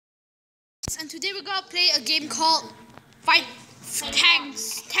And today we're gonna play a game called Tank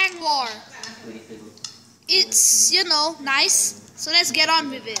War. It's, you know, nice. So let's get on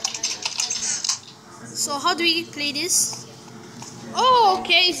with it. So how do we play this? Oh,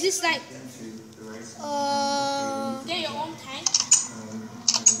 okay. Is this like get your own tank?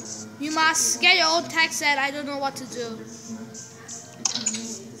 You must get your own tank set. I don't know what to do.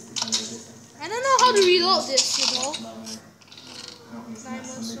 I don't know how to reload this, you know.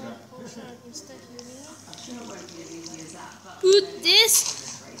 Put this.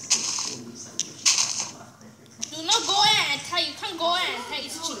 Do not go in and attack. You can't go in and attack.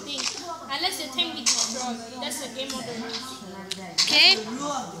 It's cheating. Unless the tank be destroyed. That's the game of the rules. Okay.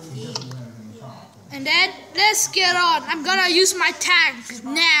 And then let's get on. I'm gonna use my tank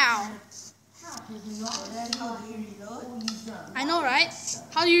now. I know, right?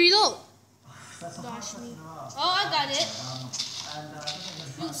 How do you reload? Gosh me. Oh, I got it.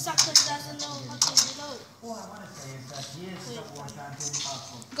 You suckers doesn't know how to reload.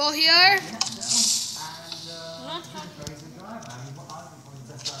 Go here. Not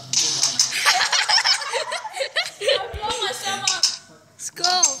Let's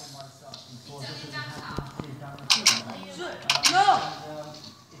go. No!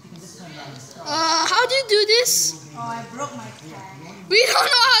 How do you do this? Oh, I broke my tank. We don't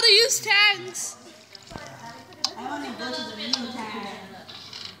know how to use tanks. I want to go to the new tank.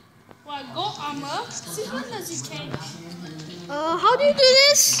 What, gold armor? See, how does it change? How do you do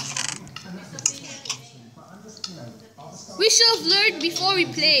this? We should have learned before we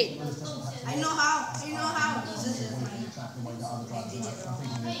played. I know how. I know how.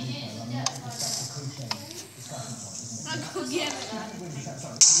 I'll go get it.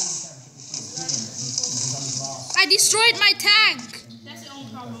 I destroyed my tank. That's your own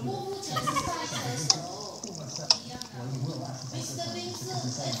problem.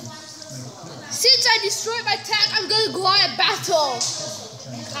 Since I destroyed my tank, I'm gonna go out and battle.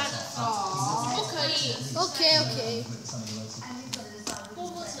 Okay.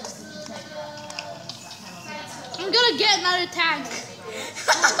 I'm gonna get another tank.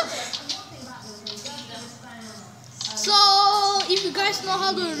 So, if you guys know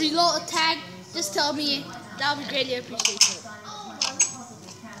how to reload a tank, just tell me. That would be greatly appreciated.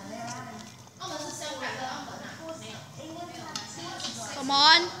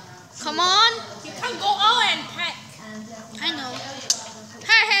 Come on. You can't go out and attack. I know.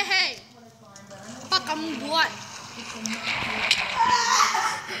 Hey. Apa kamu buat? You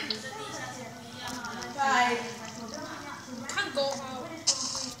can't go out.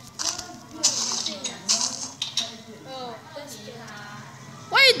 Oh, that's good.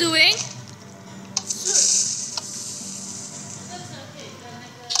 What are you doing?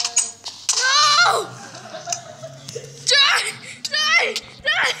 No! Die!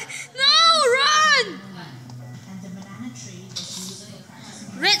 No, run!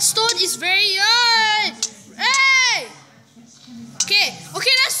 Redstone is very Hey! Okay,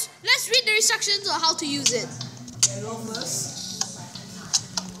 let's read the instructions on how to use it. Yellow first.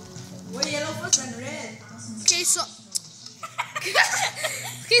 Wait, yellow first and red. Okay, so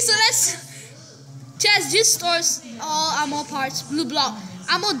let's test. This stores all ammo parts. Blue block.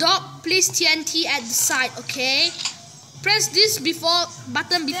 Ammo dock. Place TNT at the side. Okay. Press this before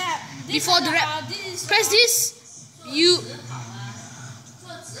the red. Press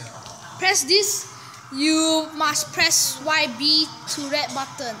this. You must press YB to red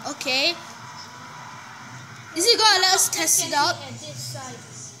button. Okay. Is it gonna let us test it out?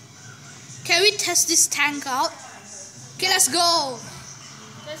 Can we test this tank out? Okay, let's go.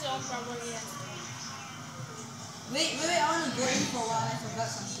 That's your own problem, yeah. Wait, I want to go in for a while. I forgot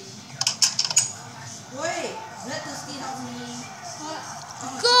something. Wait, let the steam help me.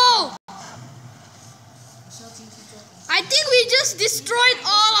 Go! I think we just destroyed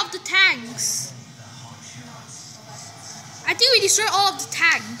all of the tanks.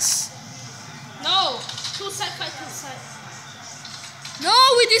 No! Two side. No,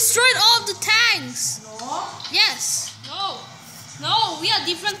 we destroyed all of the tanks. No? Yes. No, we are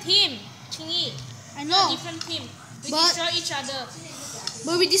different team. Chingy. I We are know. different team. We But- destroy each other.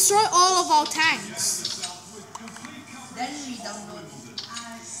 But we destroyed all of our tanks. Then we download it.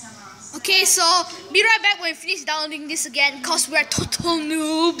 Okay, so be right back when we finish downloading this again, because we're total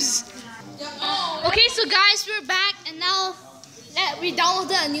noobs. Oh, Okay, so guys, we're back, and now we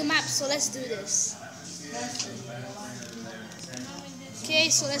downloaded a new map, so let's do this. Okay,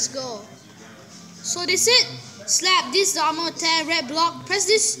 so let's go. So this is it. Slap this armor attack, red block. Press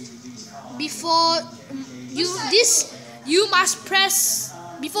this before you must press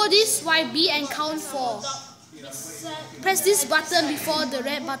before this YB and count 4. Press this button before the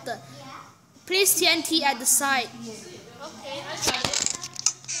red button. place TNT at the side. Okay, I got it.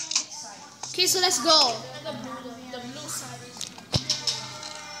 Okay, so let's go. The blue side.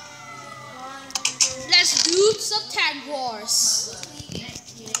 Let's do some tag wars.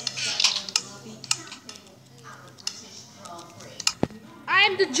 I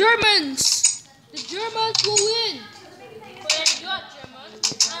am the Germans. The Germans will win. Wait, you are German?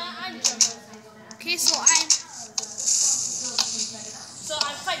 I'm German. Okay, so I'm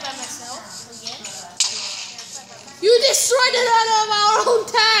fight by myself again. you destroyed another of our own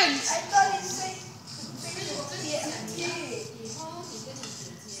tanks. I thought it said TNT.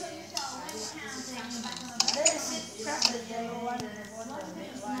 Then it said press the yellow one.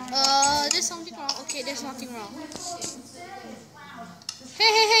 There's something wrong. Okay, there's nothing wrong.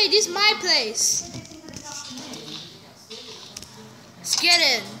 Hey, this is my place. Let's get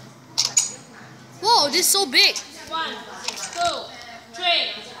in. Whoa, this is so big. 1, 2, 3,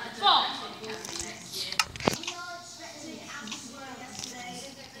 4.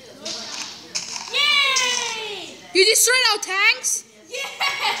 Yay! You destroyed our tanks? Yeah!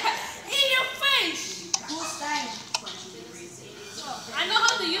 In your face! Who's time? I know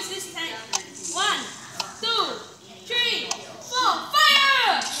how to use this tank. 1, 2, 3, 4. Fire!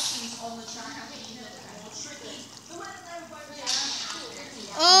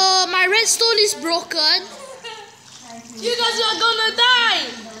 My redstone is broken. You guys are gonna die!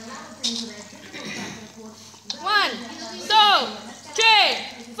 1, 2, 3,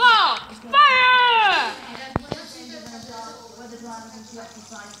 4. Fire!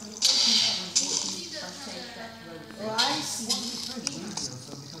 Oh, I see.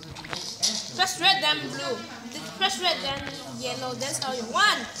 Press red then blue. Press red then yellow. That's how you.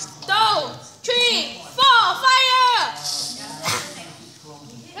 1, 2, 3, 4. Fire!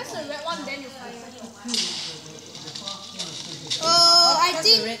 Press the red one then you fire. I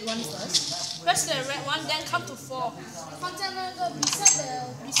think red one first. Press the red one then come to 4.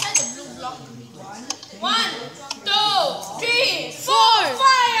 Beside the blue block. 1, 2, 3, 4.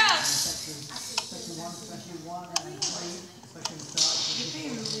 Fire!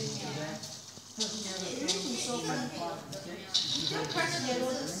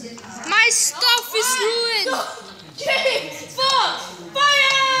 my stuff is ruined. 3, 4.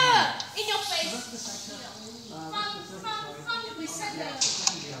 Fire! In your face. From beside the.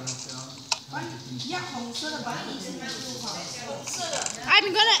 I'm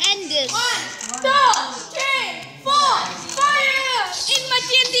gonna end this. 1, 2, 3, 4. Fire! In my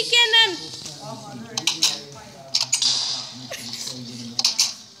TNT cannon.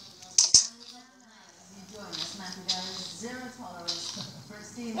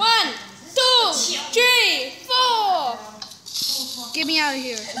 One, two, three, 4. Get me out of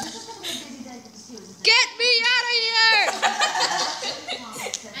here. Get me out of here.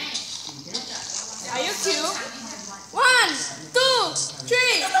 Are you cute? 1, 2,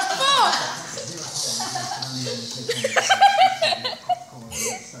 3, 4.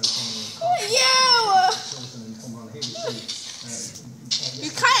 Yeah. You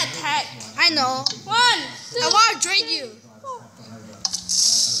can't attack. I know. 1, 2. I want to drain you.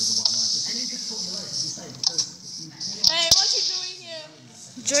 Hey, what you doing here?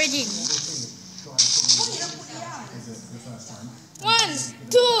 Draining. 1,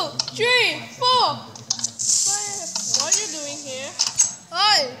 2, 3, 4. What are you doing here?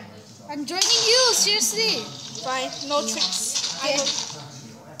 Oi, I'm joining you. Seriously. Fine, no tricks. Okay.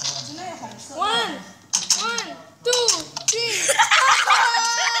 1, 2, 3.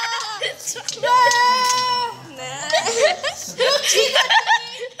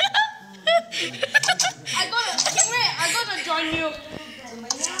 I gotta join you.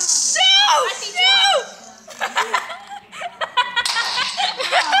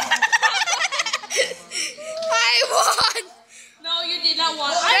 I won. No, you did not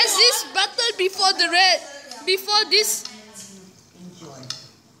want. Press this button before the red. Before this.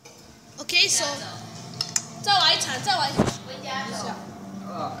 Okay, so. 再玩一场，再玩一场。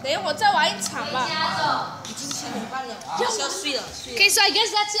等一会儿再玩一场吧。已经7点半了，要睡了。Okay, so I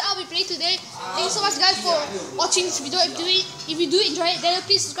guess that's it. I'll be playing today. Thank you so much, guys, for watching this video. If you do enjoy it, then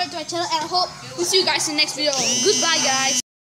please subscribe to my channel, and I hope we'll see you guys in the next video. Goodbye, guys.